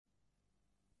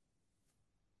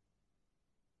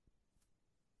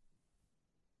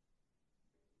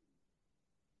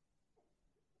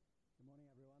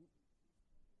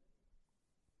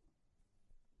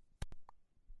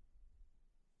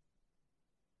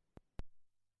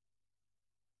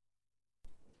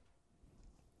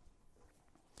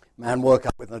Man woke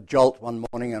up with a jolt one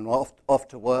morning and off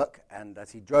to work, and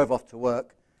as he drove off to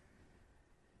work,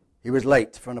 he was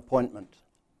late for an appointment.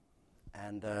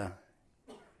 And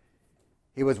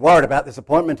he was worried about this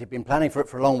appointment. He'd been planning for it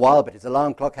for a long while, but his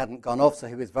alarm clock hadn't gone off, so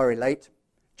he was very late.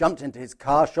 Jumped into his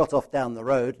car, shot off down the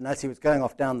road, and as he was going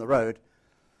off down the road,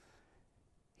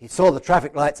 he saw the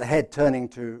traffic lights ahead turning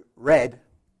to red,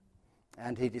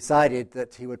 and he decided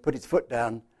that he would put his foot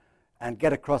down and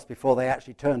get across before they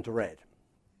actually turned to red.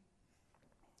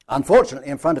 Unfortunately,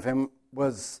 in front of him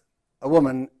was a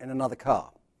woman in another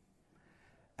car,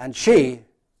 and she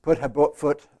put her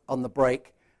foot on the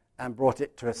brake and brought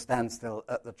it to a standstill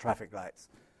at the traffic lights.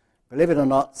 Believe it or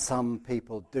not, some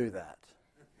people do that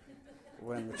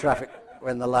when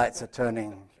the lights are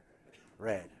turning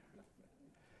red.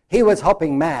 He was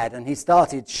hopping mad, and he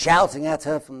started shouting at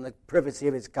her from the privacy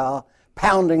of his car,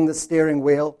 pounding the steering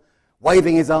wheel,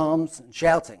 waving his arms and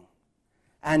shouting.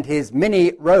 And his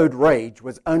mini road rage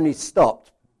was only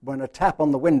stopped when a tap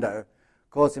on the window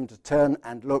caused him to turn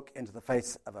and look into the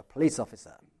face of a police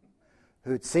officer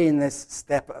who'd seen this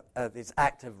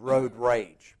act of road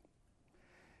rage.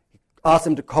 He asked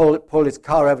him to pull his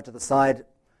car over to the side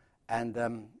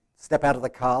and step out of the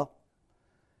car.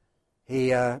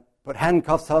 He put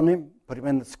handcuffs on him, put him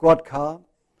in the squad car,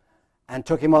 and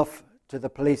took him off to the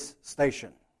police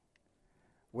station,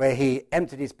 where he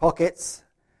emptied his pockets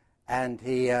and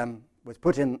he was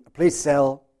put in a police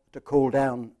cell to cool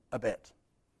down a bit.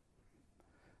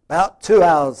 About 2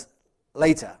 hours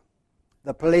later,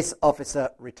 the police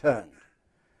officer returned.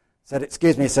 Said,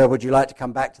 "Excuse me, sir, would you like to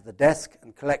come back to the desk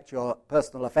and collect your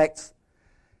personal effects?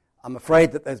 I'm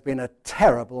afraid that there's been a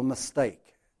terrible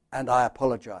mistake, and I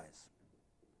apologize."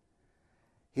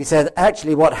 He said,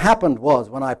 "Actually, what happened was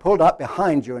when I pulled up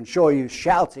behind you and saw you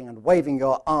shouting and waving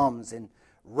your arms in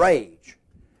rage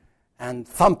and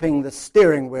thumping the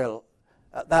steering wheel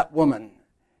at that woman,"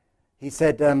 he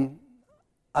said,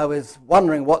 "I was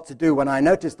wondering what to do when I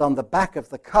noticed on the back of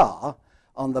the car,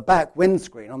 on the back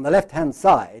windscreen, on the left-hand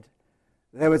side,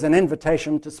 there was an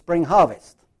invitation to Spring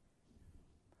Harvest.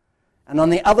 And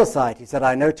on the other side," he said,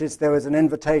 "I noticed there was an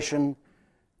invitation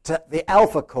to the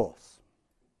Alpha course.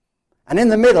 And in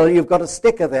the middle, you've got a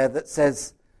sticker there that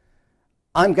says,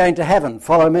 'I'm going to heaven,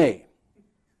 follow me.'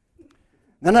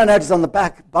 Then I noticed on the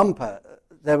back bumper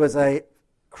there was a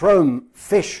chrome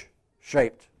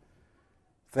fish-shaped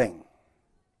thing.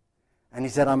 And he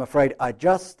said, 'I'm afraid I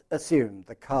just assumed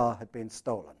the car had been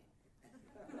stolen.'"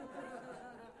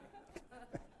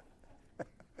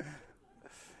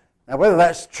 Now, whether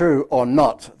that's true or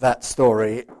not, that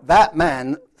story, that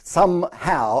man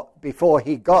somehow, before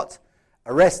he got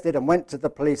arrested and went to the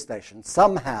police station,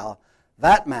 somehow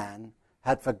that man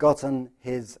had forgotten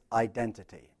his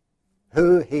identity,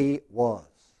 who he was.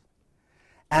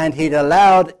 And he'd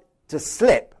allowed to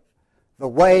slip the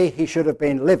way he should have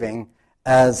been living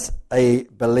as a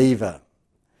believer.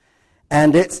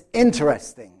 And it's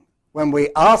interesting when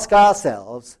we ask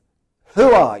ourselves,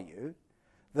 "Who are you?"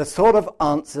 the sort of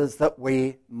answers that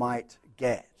we might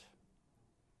get.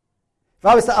 If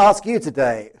I was to ask you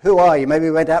today, "Who are you?" Maybe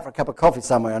we went out for a cup of coffee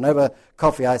somewhere, and over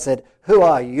coffee I said, "Who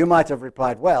are you?" You might have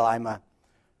replied, "Well, I'm a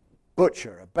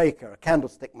butcher, a baker, a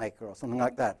candlestick maker," or something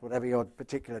like that, whatever your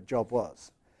particular job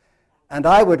was. And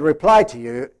I would reply to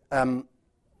you,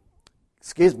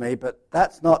 "Excuse me, but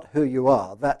that's not who you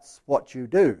are, that's what you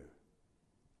do."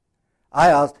 I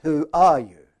asked, "Who are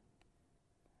you?"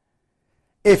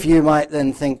 If you might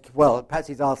then think, well, perhaps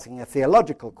he's asking a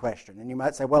theological question, and you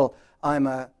might say, "Well, I'm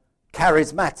a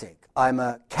charismatic, I'm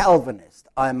a Calvinist,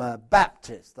 I'm a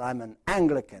Baptist, I'm an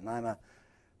Anglican, I'm a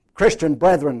Christian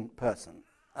Brethren person."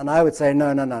 And I would say,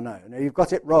 no, you've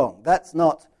got it wrong. That's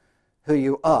not who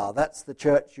you are. That's the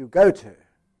church you go to,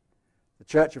 the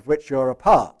church of which you're a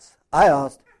part. I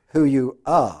asked who you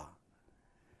are.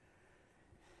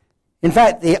 In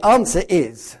fact, the answer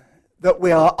is that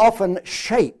we are often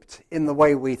shaped in the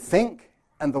way we think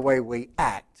and the way we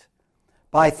act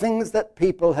by things that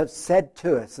people have said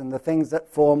to us and the things that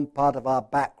form part of our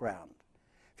background.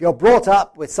 If you're brought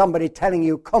up with somebody telling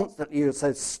you constantly, "You're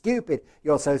so stupid,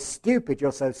 you're so stupid,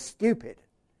 you're so stupid,"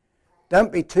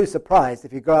 don't be too surprised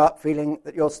if you grow up feeling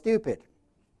that you're stupid.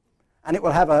 And it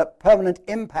will have a permanent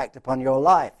impact upon your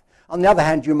life. On the other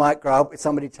hand, you might grow up with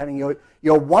somebody telling you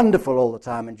you're wonderful all the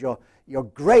time and you're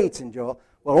great and you're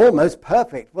almost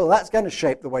perfect. Well, that's going to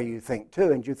shape the way you think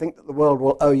too, and you think that the world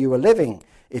will owe you a living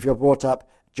if you're brought up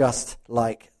just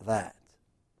like that.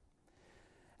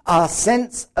 Our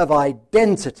sense of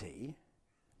identity,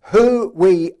 who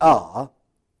we are,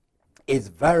 is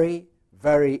very,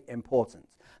 very important.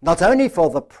 Not only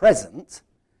for the present,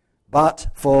 but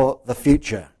for the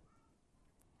future.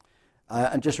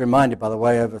 I'm just reminded, by the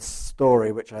way, of a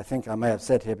story which I think I may have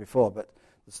said here before, but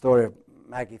the story of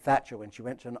Maggie Thatcher when she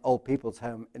went to an old people's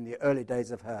home in the early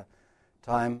days of her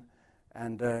time,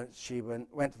 and she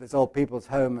went to this old people's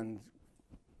home and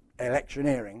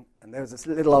electioneering, and there was this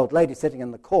little old lady sitting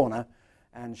in the corner,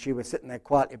 and she was sitting there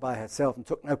quietly by herself and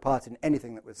took no part in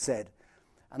anything that was said.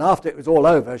 And after it was all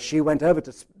over, she went over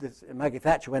to Maggie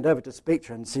Thatcher went over to speak to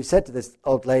her, and she said to this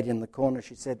old lady in the corner,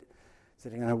 she said,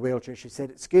 sitting in her wheelchair, she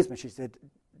said, "Excuse me," she said,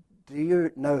 "do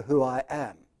you know who I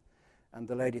am?" And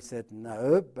the lady said,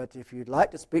 "No, but if you'd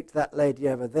like to speak to that lady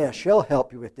over there, she'll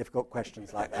help you with difficult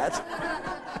questions like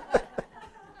that."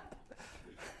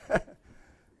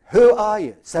 Who are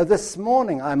you? So this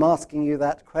morning I'm asking you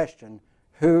that question.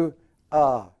 Who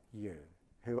are you?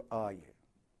 Who are you?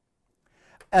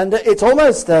 And it's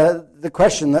almost the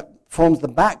question that forms the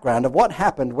background of what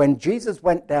happened when Jesus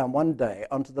went down one day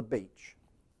onto the beach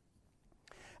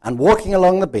and walking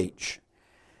along the beach,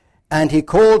 and he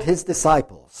called his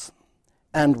disciples.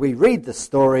 And we read the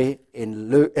story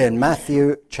in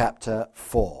Matthew chapter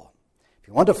 4. If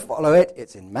you want to follow it,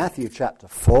 it's in Matthew chapter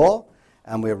 4,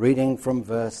 and we're reading from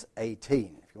verse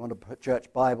 18. If you want to put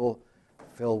church Bible,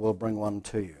 Phil will bring one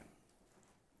to you.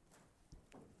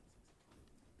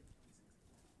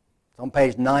 It's on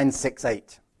page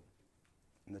 968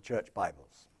 in the church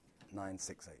Bibles.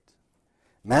 968.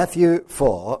 Matthew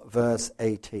 4, verse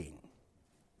 18.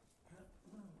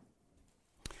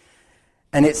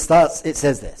 And it says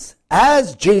this: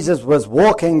 As Jesus was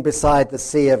walking beside the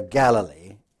Sea of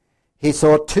Galilee, he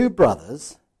saw two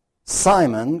brothers,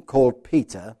 Simon, called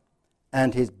Peter,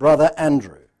 and his brother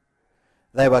Andrew.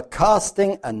 They were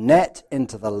casting a net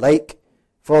into the lake,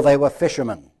 for they were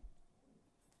fishermen.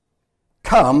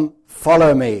 "Come,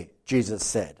 follow me," Jesus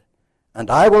said, "and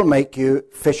I will make you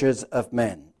fishers of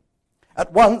men."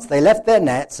 At once they left their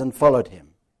nets and followed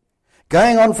him.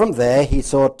 Going on from there, he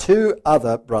saw two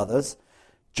other brothers,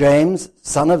 James,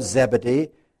 son of Zebedee,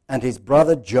 and his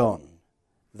brother John.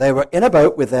 They were in a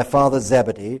boat with their father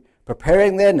Zebedee,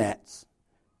 preparing their nets.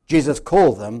 Jesus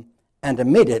called them, and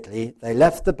immediately they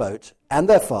left the boat and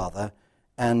their father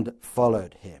and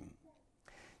followed him.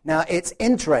 Now, it's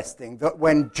interesting that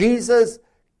when Jesus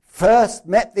first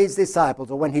met these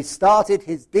disciples, or when he started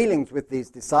his dealings with these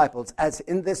disciples, as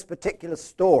in this particular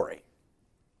story,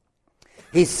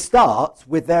 he starts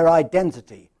with their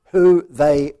identity, who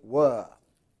they were.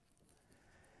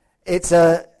 It's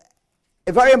a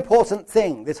very important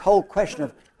thing, this whole question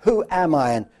of who am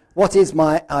I and what is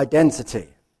my identity.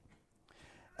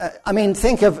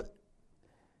 Think of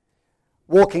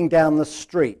walking down the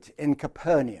street in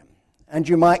Capernaum, and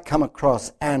you might come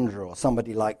across Andrew or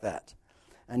somebody like that.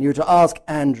 And you were to ask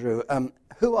Andrew,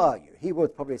 who are you? He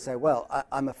would probably say, well,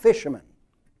 I'm a fisherman.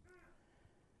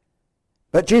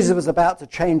 But Jesus was about to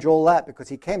change all that, because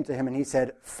he came to him and he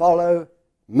said, "Follow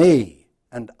me,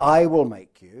 and I will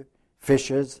make you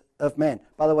fishers of men."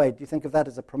 By the way, do you think of that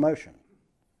as a promotion?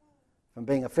 From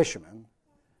being a fisherman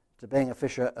to being a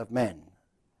fisher of men?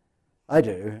 I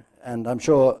do, and I'm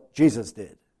sure Jesus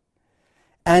did.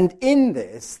 And in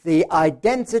this, the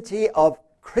identity of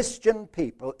Christian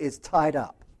people is tied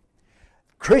up.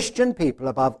 Christian people,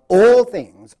 above all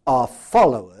things, are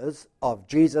followers of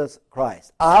Jesus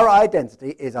Christ. Our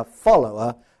identity is a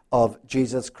follower of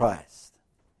Jesus Christ.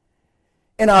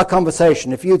 In our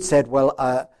conversation, if you'd said,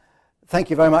 well, thank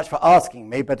you very much for asking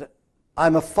me, but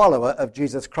I'm a follower of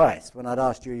Jesus Christ, when I'd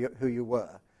asked you who you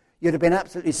were, you'd have been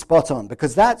absolutely spot on,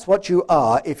 because that's what you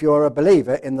are if you're a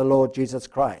believer in the Lord Jesus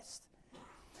Christ.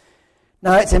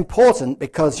 Now, it's important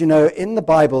because, in the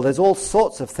Bible, there's all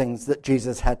sorts of things that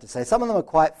Jesus had to say. Some of them are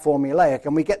quite formulaic,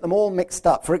 and we get them all mixed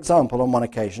up. For example, on one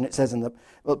occasion, it says the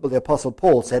Apostle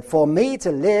Paul said, "For me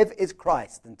to live is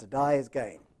Christ, and to die is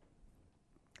gain."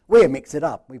 We mix it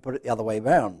up. We put it the other way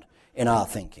around in our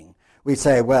thinking. We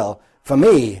say, well, for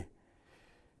me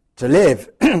to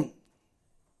live,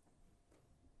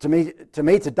 to me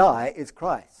to die is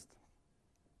Christ,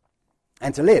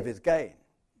 and to live is gain.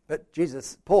 But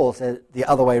Paul said the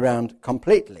other way around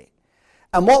completely.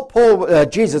 And what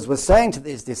Jesus was saying to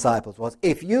these disciples was,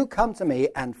 if you come to me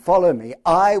and follow me,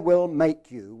 I will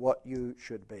make you what you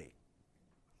should be.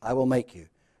 I will make you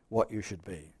what you should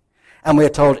be. And we're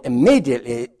told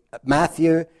immediately,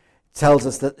 Matthew tells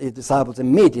us that the disciples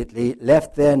immediately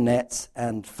left their nets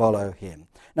and follow him.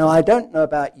 Now, I don't know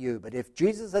about you, but if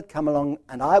Jesus had come along,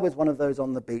 and I was one of those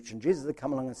on the beach, and Jesus had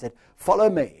come along and said, "Follow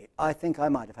me," I think I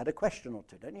might have had a question or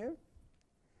two, don't you?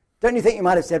 Don't you think you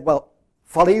might have said, well,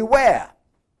 follow you where?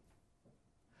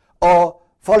 Or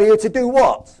follow you to do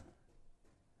what?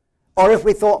 Or if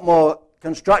we thought more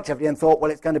constructively and thought,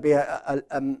 well, it's going to be a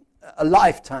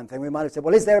lifetime thing, we might have said,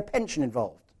 well, is there a pension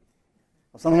involved?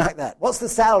 or something like that. What's the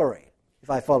salary if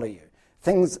I follow you?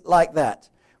 Things like that.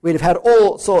 We'd have had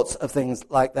all sorts of things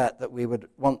like that we would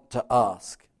want to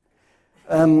ask.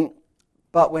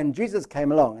 But when Jesus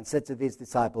came along and said to these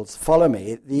disciples, follow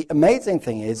me, the amazing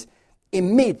thing is,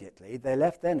 immediately they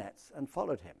left their nets and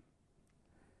followed him.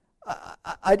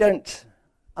 I don't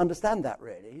understand that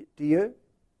really, do you?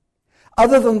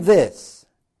 Other than this,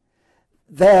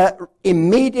 their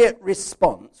immediate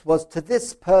response was to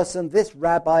this person, this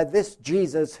rabbi, this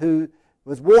Jesus who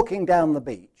was walking down the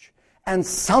beach, and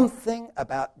something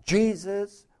about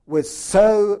Jesus was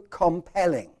so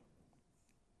compelling.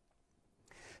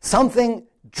 Something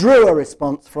drew a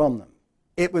response from them.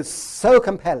 It was so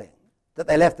compelling that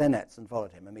they left their nets and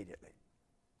followed him immediately.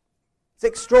 It's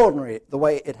extraordinary the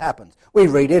way it happens. We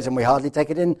read it and we hardly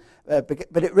take it in,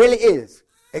 but it really is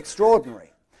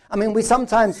extraordinary. I mean, we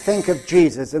sometimes think of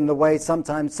Jesus in the way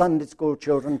sometimes Sunday school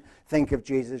children think of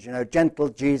Jesus, gentle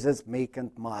Jesus, meek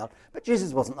and mild. But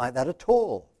Jesus wasn't like that at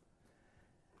all.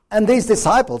 And these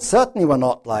disciples certainly were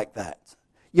not like that.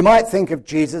 You might think of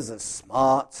Jesus as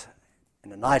smart,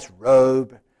 in a nice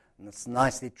robe, and a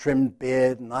nicely trimmed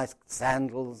beard, and nice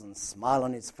sandals, and smile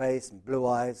on his face, and blue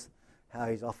eyes, how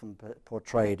he's often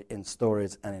portrayed in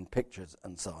stories and in pictures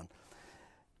and so on.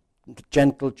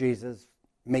 Gentle Jesus,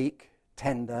 meek,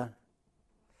 tender,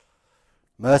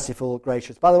 merciful,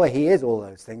 gracious. By the way, he is all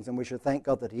those things, and we should thank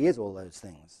God that he is all those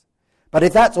things. But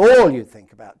if that's all you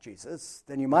think about Jesus,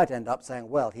 then you might end up saying,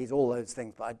 well, he's all those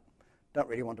things, but I don't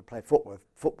really want to play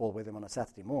football with him on a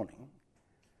Saturday morning.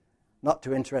 Not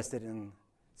too interested in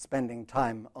spending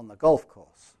time on the golf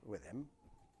course with him.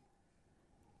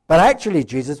 But actually,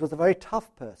 Jesus was a very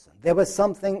tough person. There was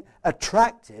something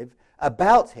attractive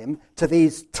about him to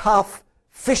these tough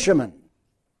fishermen.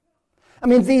 I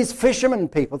mean, these fishermen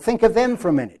people, think of them for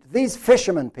a minute. These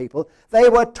fishermen people, they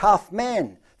were tough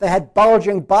men. They had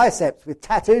bulging biceps with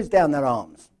tattoos down their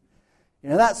arms.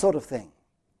 That sort of thing.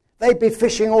 They'd be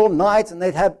fishing all night and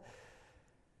they'd have,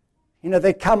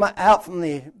 they'd come out from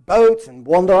the boat and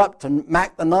wander up to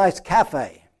Mac the Nice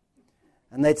Cafe.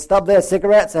 And they'd stub their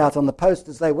cigarettes out on the post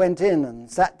as they went in and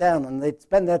sat down, and they'd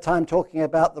spend their time talking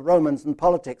about the Romans and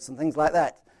politics and things like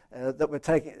that, that were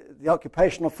taking the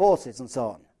occupational forces and so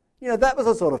on. That was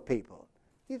the sort of people.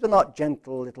 These were not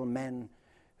gentle little men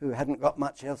who hadn't got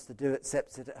much else to do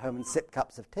except sit at home and sip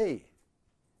cups of tea.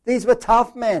 These were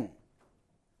tough men,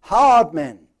 hard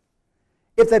men.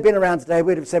 If they'd been around today,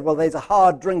 we'd have said, well, these are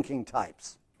hard drinking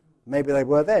types. Maybe they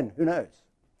were then, who knows?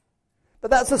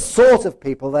 But that's the sort of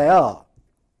people they are.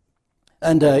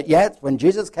 And yet, when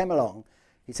Jesus came along,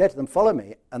 he said to them, follow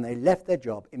me, and they left their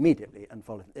job immediately and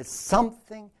followed him. There's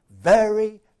something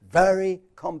very, very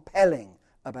compelling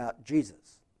about Jesus.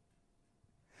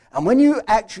 And when you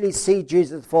actually see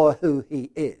Jesus for who he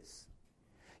is,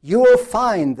 you will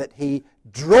find that he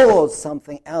draws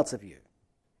something out of you.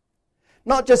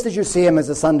 Not just as you see him as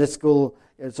a Sunday school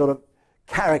sort of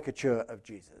caricature of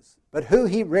Jesus, but who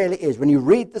he really is. When you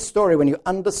read the story, when you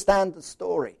understand the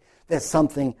story, there's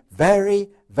something very,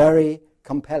 very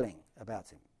compelling about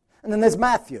him. And then there's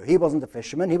Matthew. He wasn't a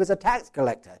fisherman. He was a tax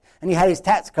collector. And he had his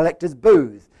tax collector's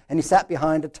booth. And he sat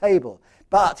behind a table.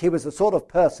 But he was the sort of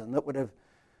person that would have,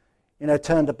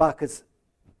 turned a buck as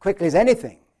quickly as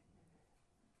anything.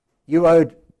 You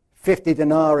owed 50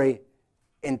 denarii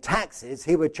in taxes.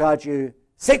 He would charge you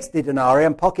 60 denarii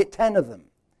and pocket 10 of them.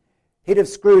 He'd have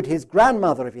screwed his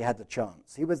grandmother if he had the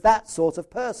chance. He was that sort of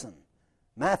person.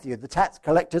 Matthew, the tax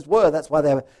collectors were. That's why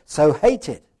they were so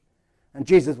hated. And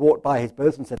Jesus walked by his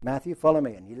booth and said, Matthew, follow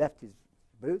me. And he left his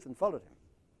booth and followed him.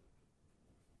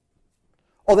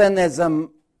 Or then there's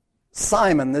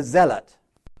Simon the Zealot.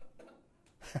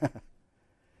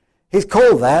 He's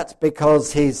called that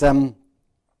because he's a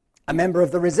member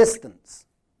of the resistance,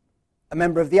 a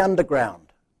member of the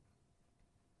underground.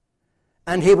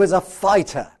 And he was a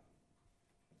fighter.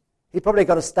 He probably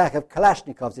got a stack of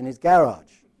Kalashnikovs in his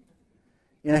garage.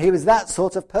 He was that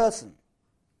sort of person.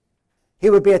 He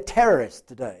would be a terrorist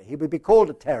today. He would be called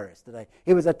a terrorist today.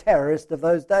 He was a terrorist of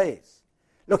those days,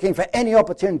 looking for any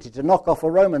opportunity to knock off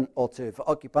a Roman or two for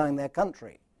occupying their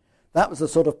country. That was the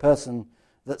sort of person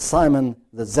that Simon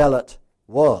the Zealot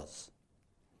was.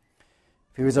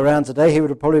 If he was around today, he would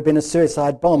have probably been a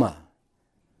suicide bomber.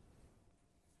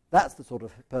 That's the sort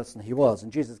of person he was.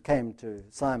 And Jesus came to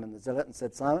Simon the Zealot and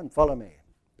said, Simon, follow me.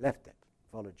 Left it,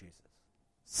 followed Jesus.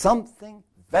 Something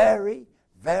very,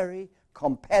 very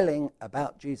compelling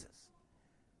about Jesus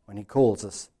when he calls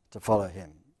us to follow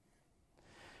him.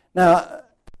 Now,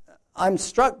 I'm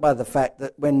struck by the fact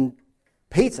that when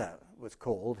Peter was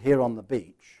called here on the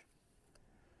beach,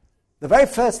 The very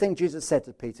first thing Jesus said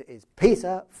to Peter is,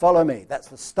 Peter, follow me. That's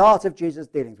the start of Jesus'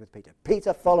 dealings with Peter.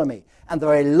 Peter, follow me. And the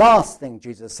very last thing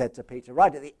Jesus said to Peter,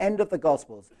 right at the end of the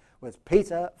Gospels, was,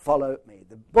 Peter, follow me.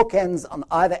 The bookends on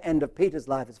either end of Peter's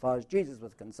life as far as Jesus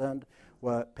was concerned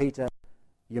were, Peter,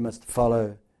 you must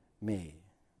follow me.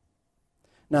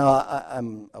 Now,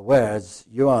 I'm aware, as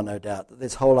you are no doubt, that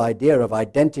this whole idea of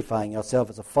identifying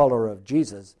yourself as a follower of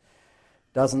Jesus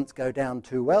doesn't go down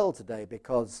too well today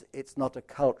because it's not a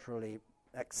culturally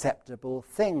acceptable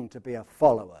thing to be a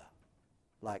follower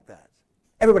like that.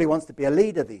 Everybody wants to be a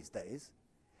leader these days.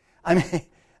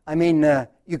 I mean,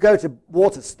 you go to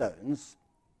Waterstones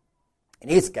in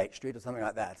Eastgate Street or something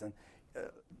like that, and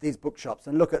these bookshops,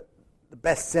 and look at the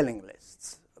best-selling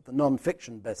lists, the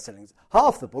non-fiction best-sellings.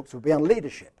 Half the books will be on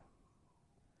leadership.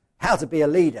 How to be a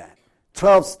leader,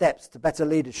 12 steps to better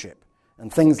leadership,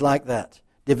 and things like that.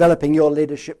 Developing your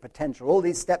leadership potential, all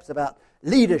these steps about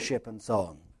leadership and so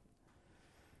on.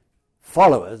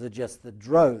 Followers are just the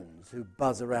drones who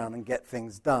buzz around and get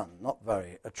things done. Not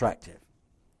very attractive.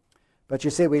 But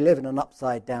you see, we live in an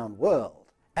upside-down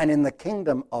world. And in the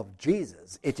kingdom of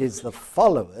Jesus, it is the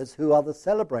followers who are the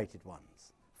celebrated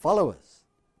ones. Followers.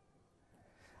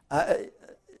 I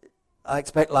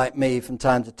expect, like me, from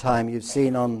time to time, you've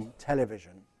seen on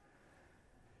television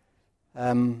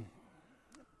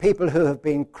people who have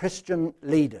been Christian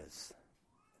leaders,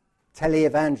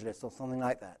 televangelists or something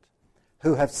like that,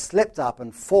 who have slipped up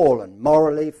and fallen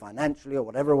morally, financially, or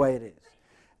whatever way it is,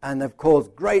 and have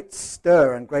caused great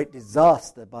stir and great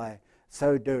disaster by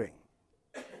so doing.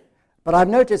 But I've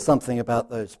noticed something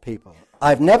about those people.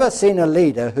 I've never seen a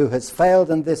leader who has failed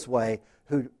in this way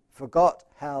who forgot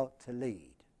how to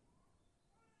lead.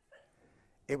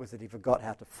 It was that he forgot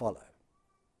how to follow.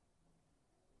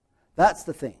 That's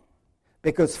the thing.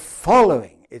 Because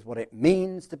following is what it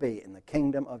means to be in the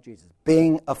kingdom of Jesus,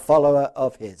 being a follower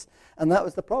of his. And that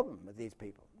was the problem with these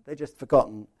people. They'd just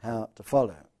forgotten how to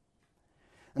follow.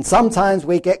 And sometimes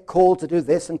we get called to do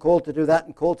this and called to do that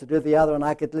and called to do the other, and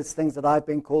I could list things that I've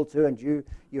been called to, and you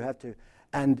have to,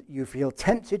 and you feel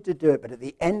tempted to do it, but at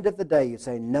the end of the day you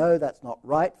say, no, that's not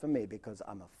right for me because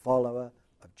I'm a follower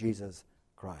of Jesus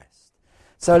Christ.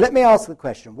 So let me ask the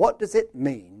question, what does it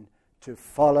mean to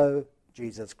follow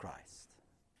Jesus Christ?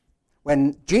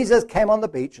 When Jesus came on the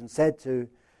beach and said to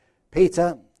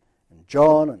Peter and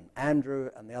John and Andrew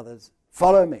and the others,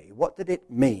 follow me, what did it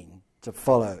mean to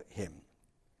follow him?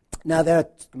 Now there are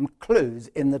some clues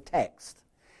in the text,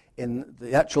 in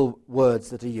the actual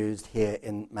words that are used here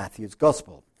in Matthew's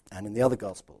Gospel and in the other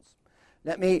Gospels.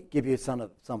 Let me give you some of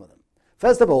them.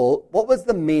 First of all, what was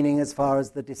the meaning as far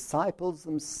as the disciples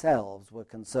themselves were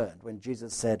concerned when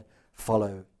Jesus said,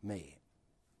 follow me?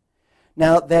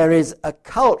 Now, there is a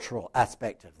cultural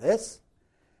aspect of this,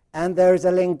 and there is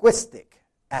a linguistic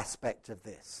aspect of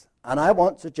this. And I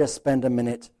want to just spend a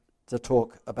minute to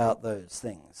talk about those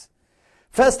things.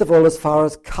 First of all, as far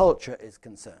as culture is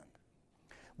concerned.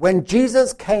 When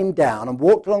Jesus came down and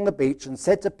walked along the beach and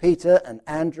said to Peter and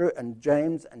Andrew and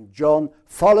James and John,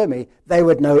 follow me, they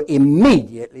would know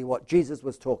immediately what Jesus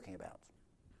was talking about.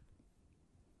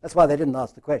 That's why they didn't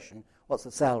ask the question, what's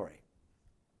the salary?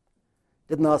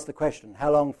 Didn't ask the question,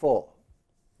 how long for?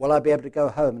 Will I be able to go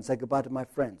home and say goodbye to my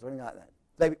friends? Or anything like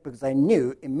that. Because they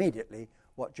knew immediately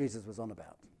what Jesus was on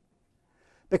about.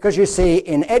 Because you see,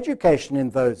 in education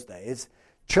in those days,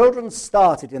 children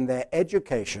started in their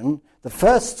education, the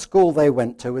first school they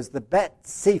went to was the Bet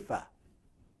Sefer.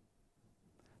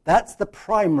 That's the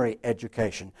primary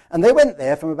education. And they went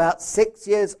there from about 6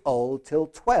 years old till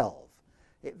 12.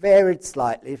 It varied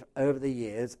slightly over the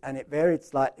years, and it varied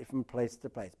slightly from place to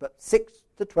place. But 6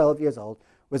 to 12 years old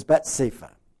was Bet Sefer.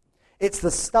 It's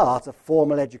the start of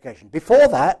formal education. Before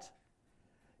that,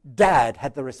 Dad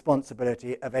had the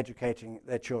responsibility of educating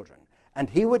their children. And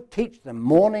he would teach them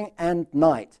morning and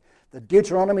night. The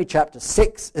Deuteronomy chapter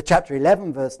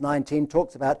 11, verse 19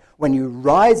 talks about when you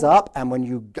rise up and when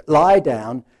you lie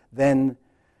down, then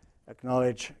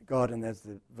acknowledge God, and there's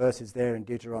the verses there in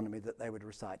Deuteronomy that they would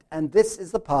recite. And this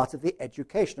is the part of the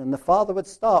education, and the father would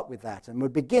start with that and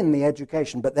would begin the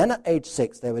education. But then at age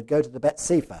 6, they would go to the Bet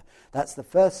Sefer. That's the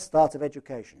first start of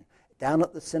education, down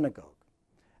at the synagogue.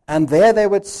 And there they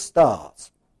would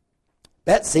start.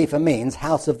 Bet Sefer means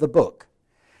house of the book.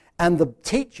 And the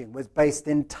teaching was based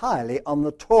entirely on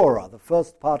the Torah, the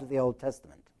first part of the Old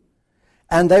Testament.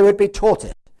 And they would be taught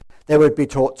it. They would be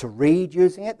taught to read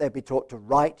using it. They'd be taught to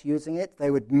write using it. They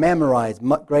would memorize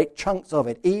great chunks of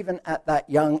it, even at that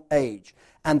young age.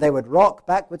 And they would rock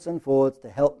backwards and forwards to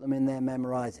help them in their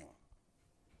memorizing.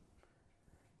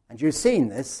 And you've seen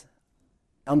this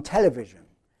on television,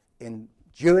 in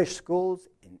Jewish schools,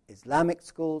 in Islamic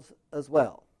schools as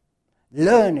well.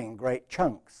 learning great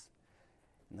chunks.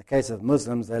 In the case of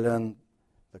Muslims, they learn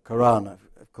the Quran,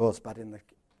 of course, but in the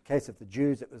case of the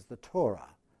Jews, it was the Torah,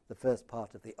 the first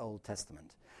part of the Old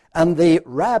Testament. And the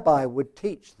rabbi would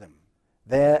teach them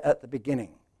there at the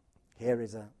beginning. Here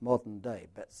is a modern day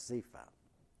Bet Sefer.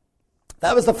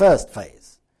 That was the first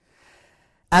phase.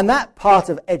 And that part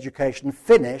of education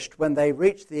finished when they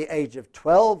reached the age of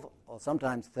 12 or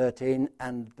sometimes 13,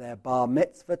 and their bar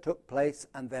mitzvah took place,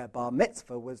 and their bar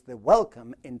mitzvah was the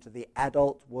welcome into the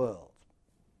adult world.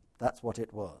 That's what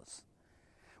it was.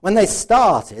 When they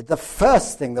started, the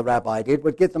first thing the rabbi did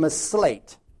would give them a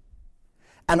slate.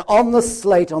 And on the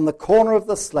slate, on the corner of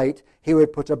the slate, he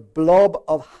would put a blob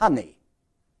of honey.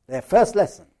 Their first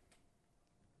lesson.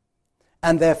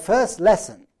 And their first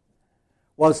lesson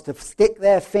was to stick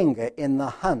their finger in the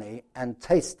honey and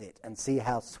taste it and see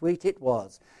how sweet it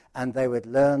was. And they would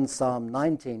learn Psalm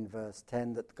 19, verse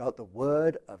 10, that the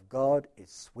word of God is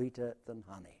sweeter than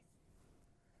honey.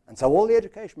 And so all the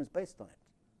education was based on it.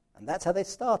 And that's how they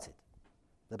started,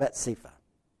 the Bet Sefer.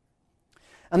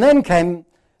 And then came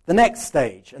the next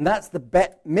stage, and that's the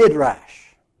Bet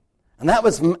Midrash. And that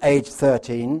was from age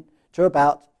 13 to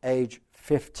about age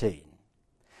 15.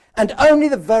 And only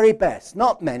the very best,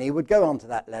 not many, would go on to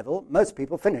that level. Most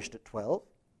people finished at 12.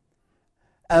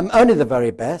 Only the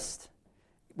very best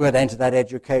would enter that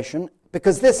education,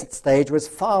 because this stage was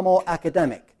far more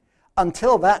academic.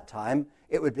 Until that time,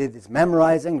 it would be this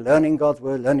memorizing, learning God's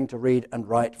word, learning to read and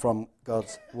write from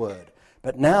God's word.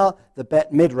 But now the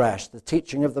Bet Midrash, the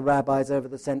teaching of the rabbis over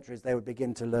the centuries, they would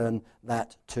begin to learn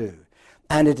that too.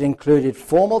 And it included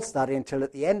formal study until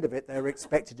at the end of it they were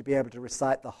expected to be able to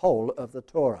recite the whole of the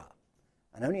Torah.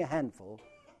 And only a handful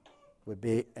would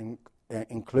be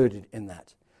included in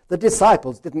that. The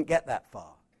disciples didn't get that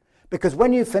far. Because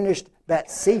when you finished Bet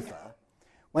Sefer,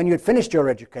 when you had finished your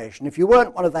education, if you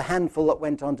weren't one of the handful that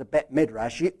went on to Bet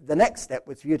Midrash, the next step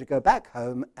was for you to go back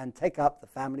home and take up the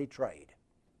family trade.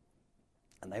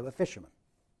 And they were fishermen.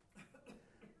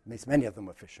 At least many of them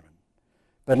were fishermen.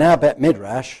 But now Bet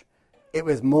Midrash, it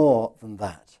was more than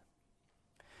that.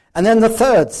 And then the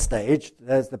third stage,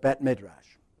 there's the Bet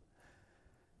Midrash.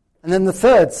 And then the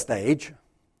third stage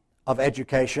of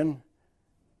education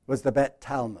was the Bet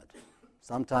Talmud.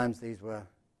 Sometimes these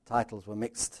titles were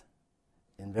mixed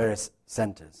in various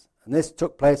centers. And this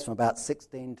took place from about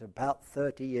 16 to about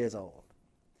 30 years old.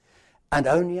 And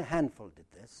only a handful did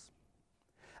this.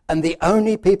 And the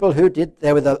only people who did,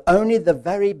 only the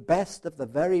very best of the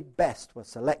very best were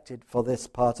selected for this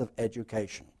part of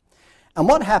education. And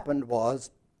what happened was,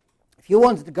 if you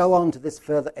wanted to go on to this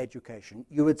further education,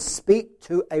 you would speak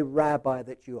to a rabbi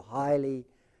that you highly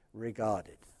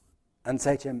regarded and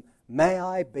say to him, "May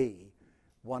I be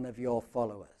one of your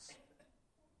followers?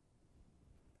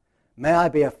 May I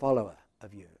be a follower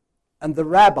of you?" And the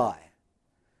rabbi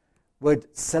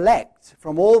would select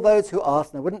from all those who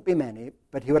asked, and there wouldn't be many,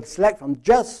 but he would select from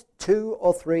just 2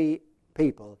 or 3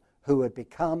 people who would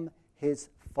become his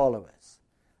followers.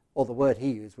 Or the word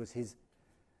he used was his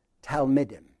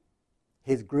Talmidim,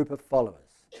 his group of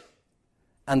followers.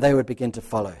 And they would begin to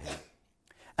follow him.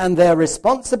 And their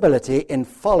responsibility in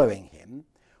following him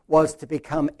was to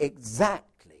become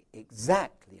exactly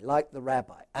like the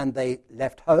rabbi. And they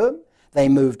left home, they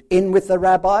moved in with the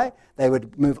rabbi, they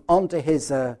would move on to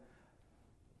his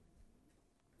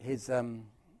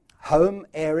home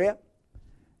area,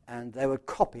 and they would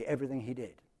copy everything he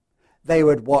did. They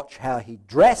would watch how he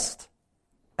dressed,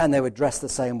 and they would dress the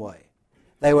same way.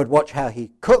 They would watch how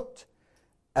he cooked,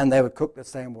 and they would cook the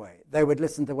same way. They would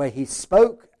listen to the way he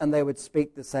spoke, and they would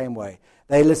speak the same way.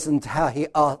 They listened to how he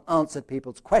answered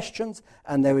people's questions,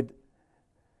 and they would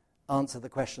answer the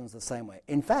questions the same way.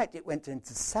 In fact, it went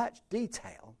into such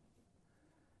detail,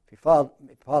 if you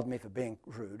pardon me for being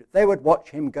rude, they would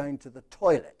watch him going to the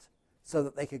toilet so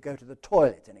that they could go to the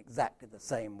toilet in exactly the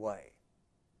same way.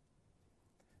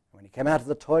 When he came out of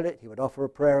the toilet, he would offer a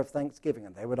prayer of thanksgiving,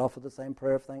 and they would offer the same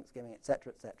prayer of thanksgiving,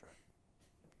 etc., etc.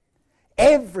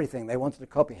 Everything they wanted to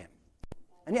copy him.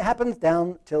 And it happens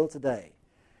down till today,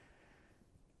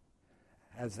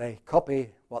 as they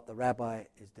copy what the rabbi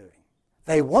is doing.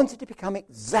 They wanted to become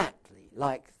exactly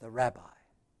like the rabbi,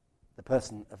 the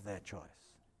person of their choice.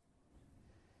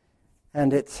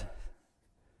 And it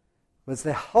was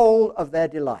the whole of their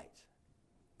delight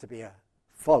to be a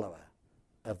follower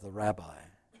of the rabbi.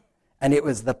 And it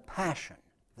was the passion,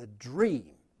 the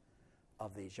dream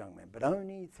of these young men. But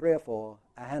only 3 or 4,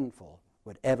 a handful,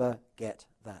 would ever get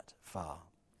that far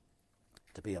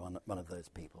to be one of those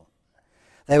people.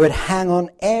 They would hang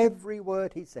on every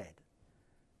word he said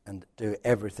and do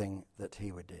everything that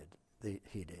he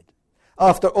did.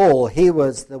 After all, he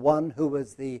was the one who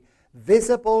was the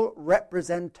visible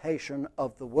representation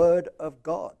of the Word of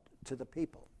God to the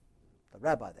people. The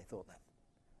rabbi, they thought that.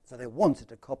 So they wanted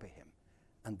to copy him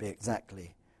and be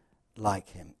exactly like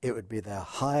him. It would be their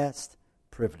highest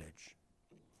privilege.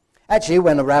 Actually,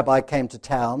 when a rabbi came to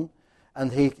town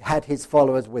and he had his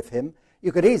followers with him,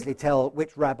 you could easily tell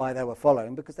which rabbi they were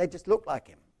following because they just looked like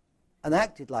him and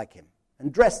acted like him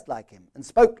and dressed like him and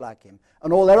spoke like him,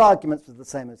 and all their arguments were the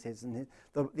same as his, and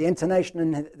the intonation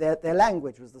in their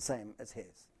language was the same as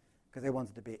his, because they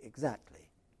wanted to be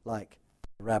exactly like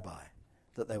the rabbi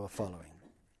that they were following.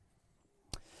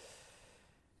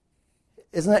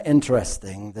 Isn't it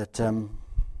interesting that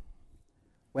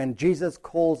when Jesus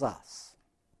calls us,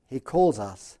 he calls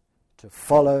us to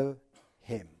follow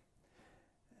him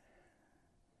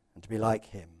and to be like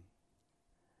him.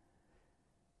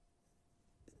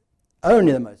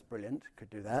 Only the most brilliant could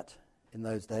do that in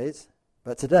those days,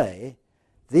 but today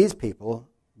these people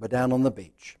were down on the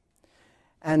beach.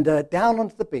 And down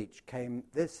onto the beach came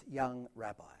this young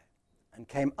rabbi and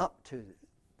came up to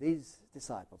these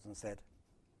disciples and said,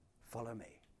 "Follow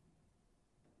me."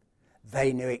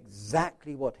 They knew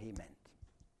exactly what he meant,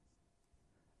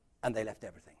 and they left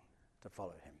everything to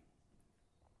follow him.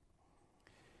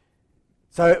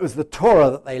 So it was the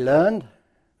Torah that they learned,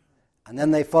 and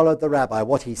then they followed the rabbi,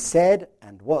 what he said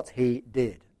and what he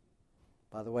did.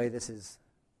 By the way, this is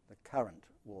the current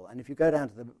wall. And if you go down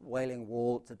to the Wailing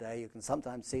Wall today, you can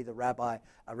sometimes see a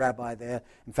rabbi there.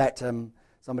 In fact,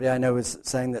 somebody I know was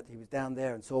saying that he was down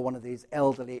there and saw one of these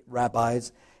elderly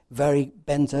rabbis, very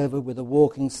bent over with a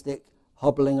walking stick,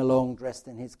 hobbling along, dressed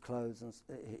in his clothes, and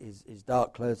his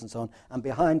dark clothes and so on. And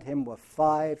behind him were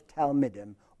 5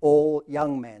 Talmidim, all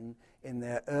young men in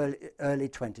their early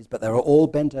 20s, but they were all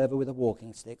bent over with a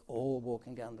walking stick, all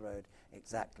walking down the road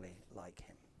exactly like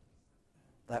him.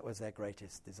 That was their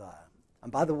greatest desire.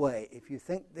 And by the way, if you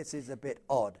think this is a bit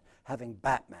odd, having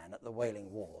Batman at the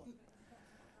Wailing Wall,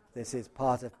 this is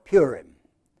part of Purim.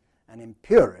 And in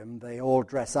Purim, they all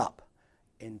dress up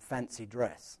in fancy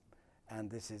dress. And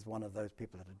this is one of those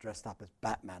people that are dressed up as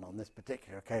Batman on this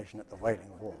particular occasion at the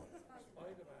Wailing Wall.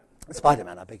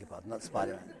 Spider-Man, I beg your pardon, not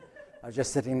Spider-Man. I was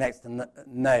just sitting next to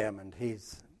Nahum, and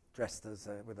he's dressed as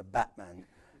with a Batman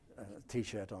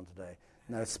T-shirt on today.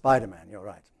 No, Spider-Man, you're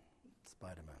right.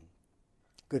 Spider-Man.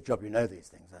 Good job you know these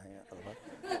things.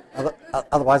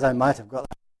 Otherwise I might have got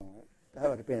that. That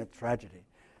would have been a tragedy.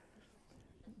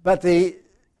 But the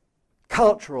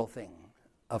cultural thing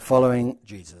of following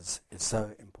Jesus is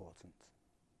so important.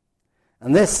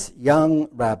 And this young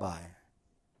rabbi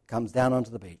comes down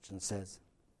onto the beach and says,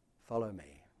 "Follow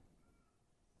me.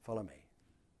 Follow me."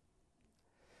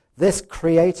 This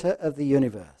creator of the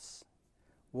universe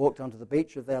walked onto the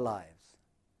beach of their lives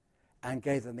and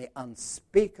gave them the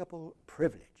unspeakable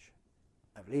privilege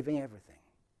of leaving everything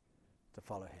to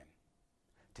follow him,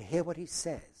 to hear what he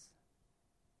says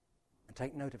and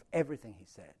take note of everything he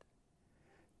said,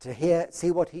 to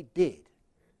see what he did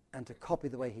and to copy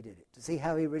the way he did it, to see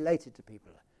how he related to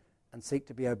people and seek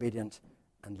to be obedient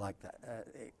and like that,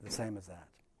 the same as that.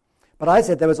 But I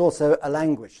said there was also a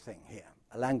language thing here,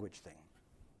 a language thing.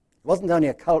 It wasn't only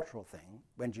a cultural thing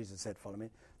when Jesus said, "Follow me."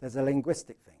 There's a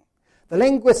linguistic thing. The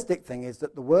linguistic thing is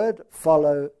that the word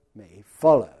 "follow me,"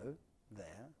 follow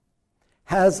there,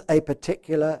 has a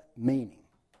particular meaning.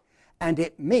 And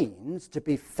it means to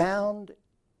be found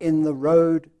in the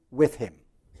road with him,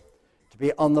 to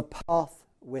be on the path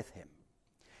with him.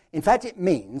 In fact, it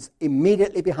means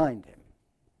immediately behind him.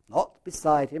 Not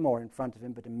beside him or in front of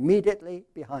him, but immediately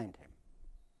behind him,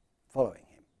 following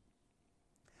him.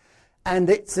 And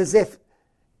it's as if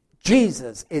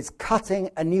Jesus is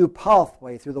cutting a new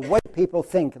pathway through the way people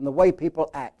think and the way people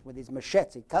act, with his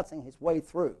machete cutting his way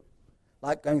through,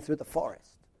 like going through the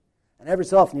forest. And every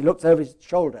so often he looks over his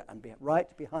shoulder, and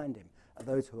right behind him are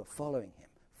those who are following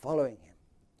him,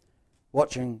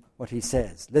 watching what he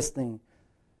says, listening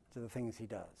to the things he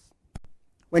does.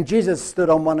 When Jesus stood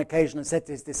on one occasion and said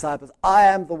to his disciples, "I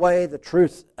am the way, the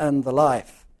truth, and the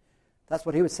life," that's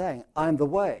what he was saying. I am the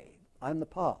way, I am the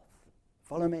path.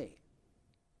 Follow me.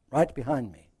 Right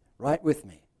behind me, right with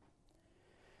me.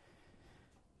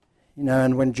 You know,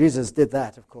 and when Jesus did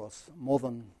that, of course,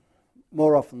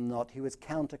 more often than not, he was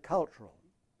countercultural.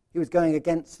 He was going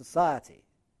against society.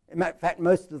 In fact,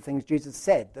 most of the things Jesus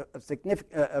said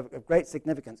of great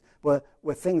significance were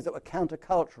things that were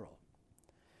countercultural.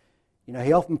 You know,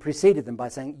 he often preceded them by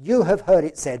saying, "You have heard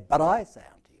it said, but I say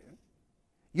unto you.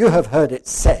 You have heard it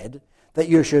said that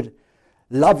you should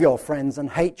love your friends and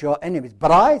hate your enemies,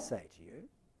 but I say to you,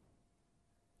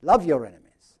 love your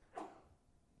enemies.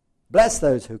 Bless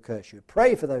those who curse you.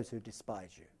 Pray for those who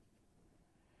despise you."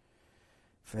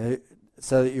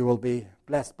 so that you will be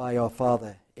blessed by your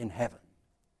Father in heaven.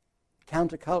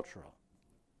 Countercultural.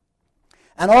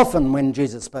 And often when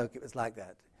Jesus spoke, it was like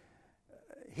that.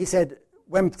 He said,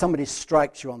 when somebody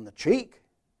strikes you on the cheek,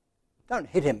 don't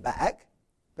hit him back,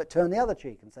 but turn the other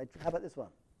cheek and say, how about this one?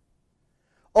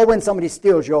 Or when somebody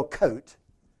steals your coat,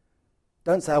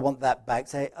 don't say, I want that back.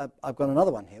 Say, I've got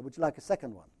another one here. Would you like a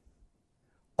second one?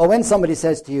 Or when somebody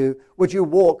says to you, would you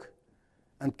walk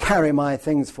and carry my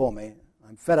things for me?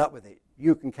 I'm fed up with it.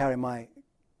 You can carry my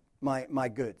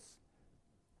goods.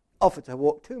 Offer to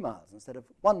walk 2 miles instead of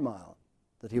 1 mile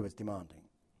that he was demanding.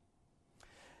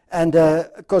 And,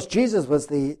 of course, Jesus was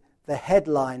the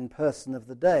headline person of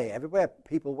the day. Everywhere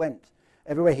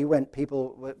he went,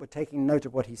 people were taking note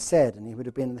of what he said, and he would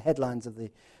have been in the headlines of the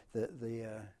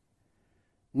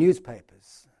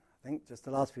newspapers. I think just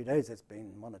the last few days there's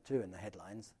been 1 or 2 in the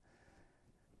headlines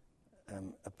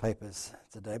of papers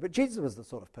today. But Jesus was the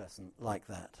sort of person like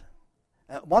that.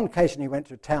 One occasion he went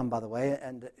to a town, by the way,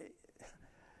 and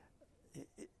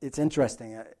it's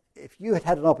interesting. If you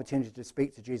had an opportunity to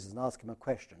speak to Jesus and ask him a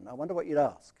question, I wonder what you'd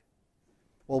ask.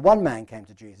 Well, one man came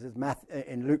to Jesus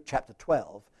in Luke chapter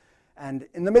 12, and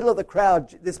in the middle of the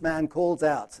crowd, this man calls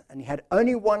out, and he had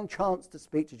only one chance to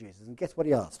speak to Jesus. And guess what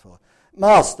he asked for?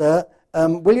 Master,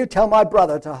 will you tell my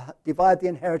brother to divide the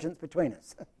inheritance between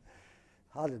us?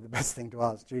 Hardly the best thing to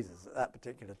ask Jesus at that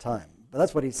particular time. But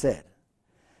that's what he said.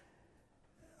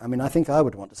 I mean, I think I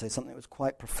would want to say something that was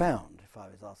quite profound if I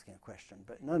was asking a question.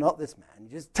 But no, not this man.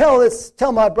 Just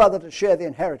tell my brother to share the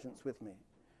inheritance with me.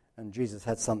 And Jesus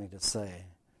had something to say.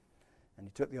 And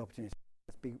he took the opportunity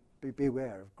to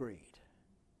beware of greed.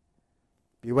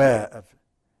 Beware of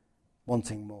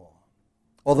wanting more.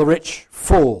 Or the rich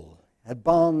fool had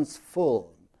barns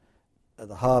full at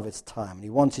the harvest time, and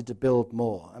he wanted to build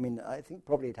more. I mean, I think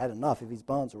probably he'd had enough if his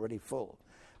barns were already full.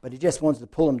 But he just wanted to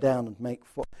pull them down and make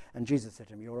full. And Jesus said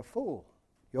to him, you're a fool.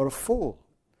 You're a fool.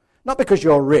 Not because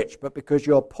you're rich, but because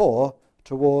you're poor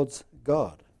towards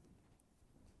God.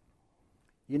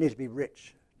 You need to be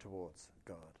rich towards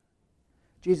God.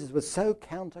 Jesus was so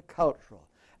countercultural.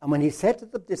 And when he said to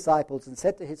the disciples and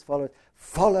said to his followers,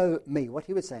 follow me, what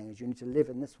he was saying is you need to live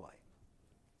in this way.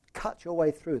 Cut your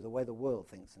way through the way the world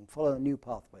thinks and follow a new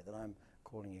pathway that I'm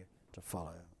calling you to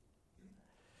follow.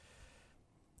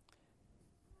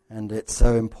 And it's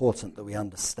so important that we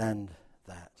understand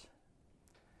that.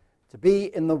 To be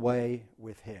in the way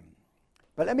with him.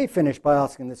 But let me finish by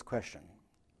asking this question.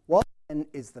 What then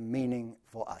is the meaning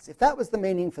for us? If that was the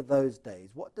meaning for those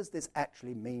days, what does this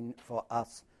actually mean for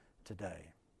us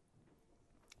today?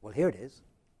 Well, here it is.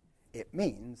 It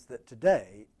means that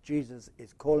today Jesus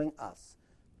is calling us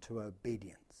to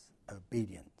obedience.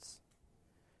 Obedience.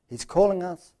 He's calling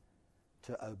us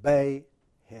to obey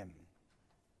him.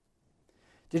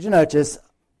 Did you notice,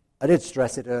 I did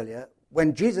stress it earlier,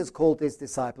 when Jesus called his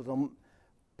disciples,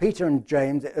 Peter and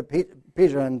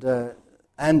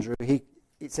Andrew, he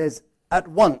says, at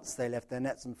once they left their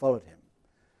nets and followed him.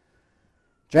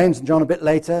 James and John a bit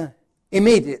later,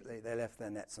 immediately they left their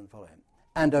nets and followed him.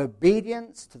 And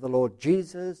obedience to the Lord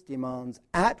Jesus demands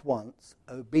at once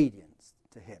obedience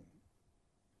to him.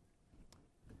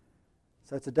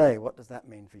 So today, what does that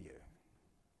mean for you?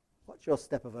 What's your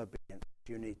step of obedience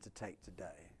you need to take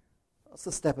today? What's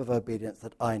the step of obedience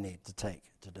that I need to take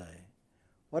today?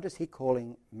 What is he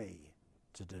calling me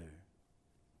to do?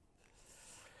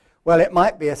 Well, it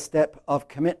might be a step of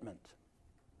commitment.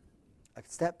 A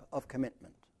step of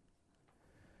commitment.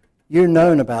 You've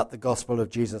known about the gospel of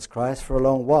Jesus Christ for a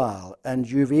long while, and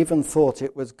you've even thought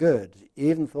it was good,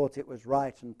 even thought it was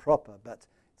right and proper, but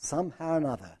somehow or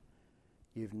another,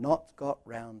 you've not got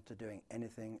round to doing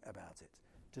anything about it.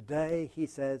 Today, he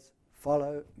says,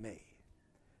 follow me.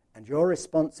 And your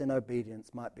response in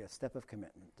obedience might be a step of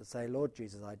commitment to say, Lord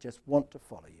Jesus, I just want to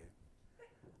follow you.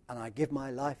 And I give my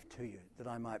life to you that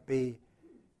I might be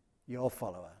your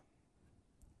follower,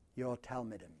 your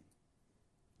Talmidim,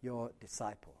 your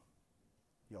disciple,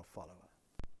 your follower.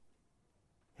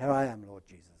 Here I am, Lord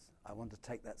Jesus. I want to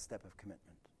take that step of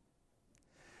commitment.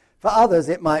 For others,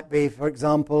 it might be, for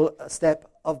example, a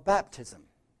step of baptism.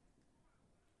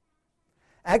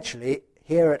 Actually,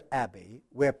 here at Abbey,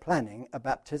 we're planning a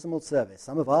baptismal service.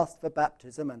 Some have asked for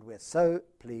baptism, and we're so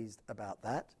pleased about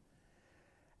that.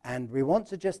 And we want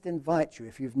to just invite you,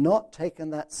 if you've not taken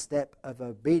that step of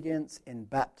obedience in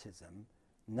baptism,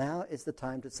 now is the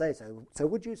time to say so. So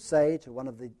would you say to one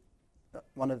of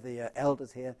the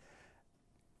elders here,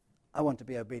 I want to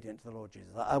be obedient to the Lord Jesus.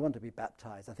 I want to be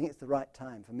baptized. I think it's the right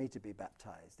time for me to be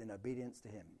baptized in obedience to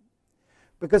him.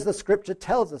 Because the scripture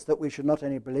tells us that we should not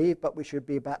only believe, but we should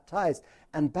be baptized.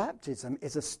 And baptism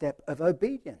is a step of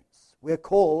obedience. We're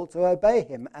called to obey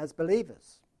him as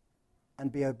believers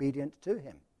and be obedient to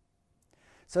him.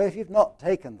 So if you've not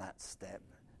taken that step,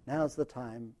 now's the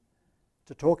time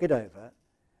to talk it over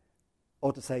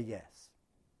or to say yes.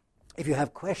 If you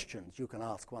have questions, you can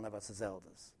ask one of us as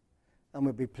elders, and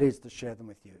we'll be pleased to share them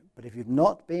with you. But if you've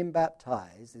not been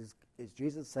baptized, is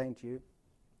Jesus saying to you,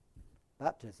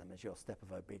 baptism is your step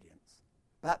of obedience.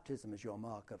 Baptism is your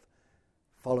mark of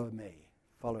follow me,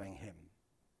 following him.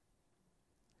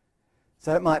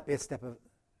 So it might be a step of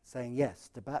saying yes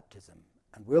to baptism.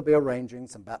 And we'll be arranging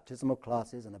some baptismal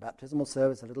classes and a baptismal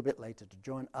service a little bit later to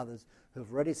join others who have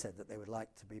already said that they would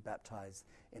like to be baptized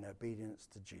in obedience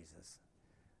to Jesus.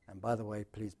 And by the way,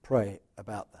 please pray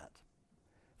about that.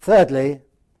 Thirdly,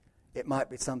 it might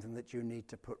be something that you need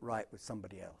to put right with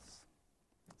somebody else.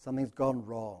 Something's gone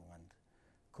wrong and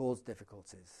caused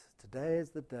difficulties. Today is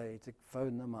the day to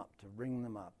phone them up, to ring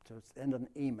them up, to send an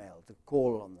email, to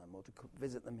call on them, or to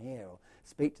visit them here, or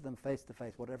speak to them face to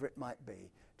face, whatever it might be,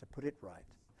 to put it right.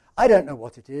 I don't know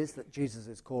what it is that Jesus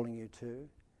is calling you to,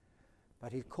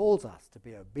 but he calls us to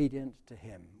be obedient to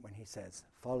him when he says,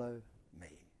 follow me.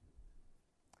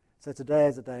 So today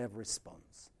is a day of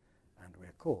response, and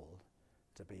we're called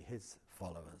to be his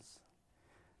followers.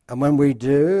 And when we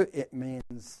do, it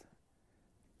means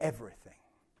everything.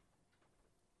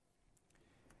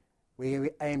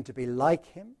 We aim to be like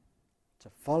him, to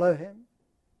follow him,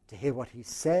 to hear what he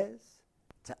says,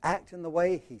 to act in the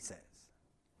way he says.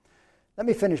 Let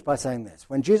me finish by saying this.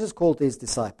 When Jesus called these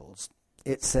disciples,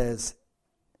 it says,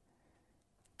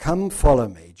 come follow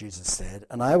me, Jesus said,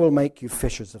 and I will make you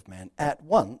fishers of men. At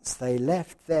once they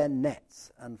left their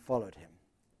nets and followed him.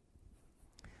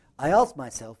 I asked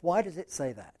myself, why does it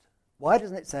say that? Why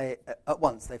doesn't it say at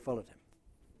once they followed him?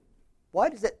 Why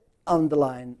does it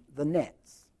underline the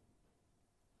nets?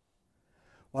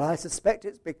 Well, I suspect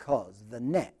it's because the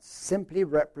nets simply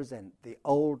represent the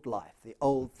old life, the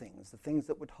old things, the things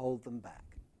that would hold them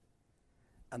back.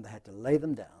 And they had to lay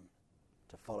them down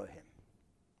to follow him.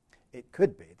 It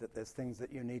could be that there's things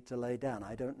that you need to lay down.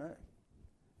 I don't know.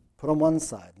 Put on one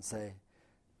side and say,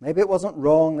 maybe it wasn't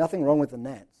wrong, nothing wrong with the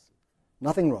nets,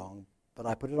 nothing wrong, but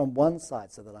I put it on one side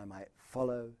so that I might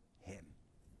follow him.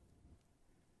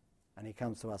 And he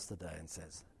comes to us today and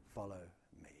says, follow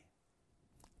me.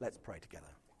 Let's pray together.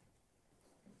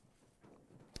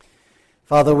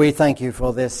 Father, we thank you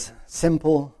for this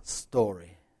simple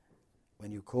story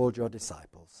when you called your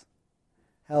disciples.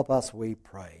 Help us, we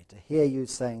pray, to hear you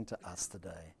saying to us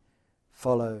today,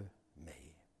 follow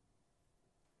me.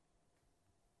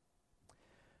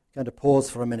 I'm going to pause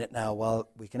for a minute now while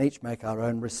we can each make our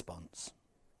own response,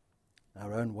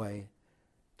 our own way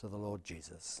to the Lord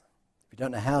Jesus. If you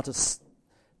don't know how to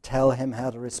tell him how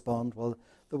to respond, well,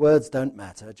 the words don't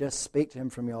matter. Just speak to him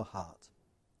from your heart.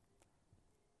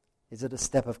 Is it a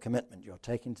step of commitment you're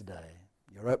taking today?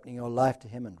 You're opening your life to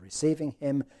him and receiving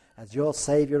him as your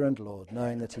Savior and Lord,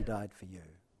 knowing that he died for you.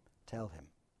 Tell him.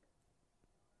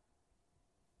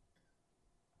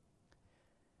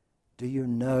 Do you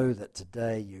know that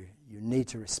today you need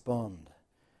to respond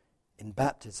in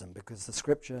baptism because the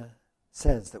Scripture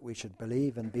says that we should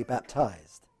believe and be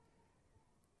baptized?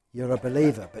 You're a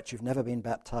believer, but you've never been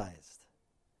baptized.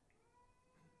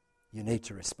 You need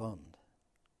to respond.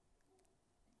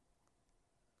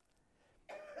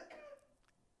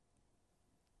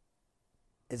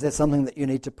 Is there something that you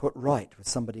need to put right with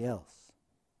somebody else?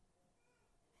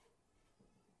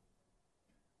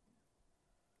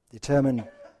 Determine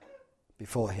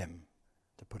before him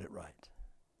to put it right.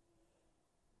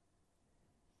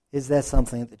 Is there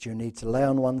something that you need to lay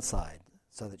on one side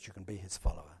so that you can be his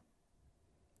follower?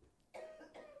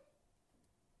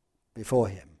 Before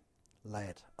him, lay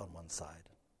it on one side.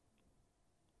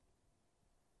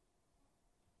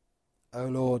 O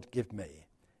Lord, give me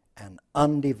an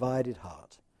undivided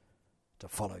heart to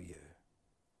follow you.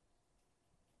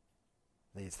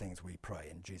 These things we pray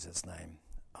in Jesus' name.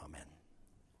 Amen.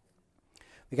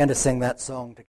 We're going to sing that song together.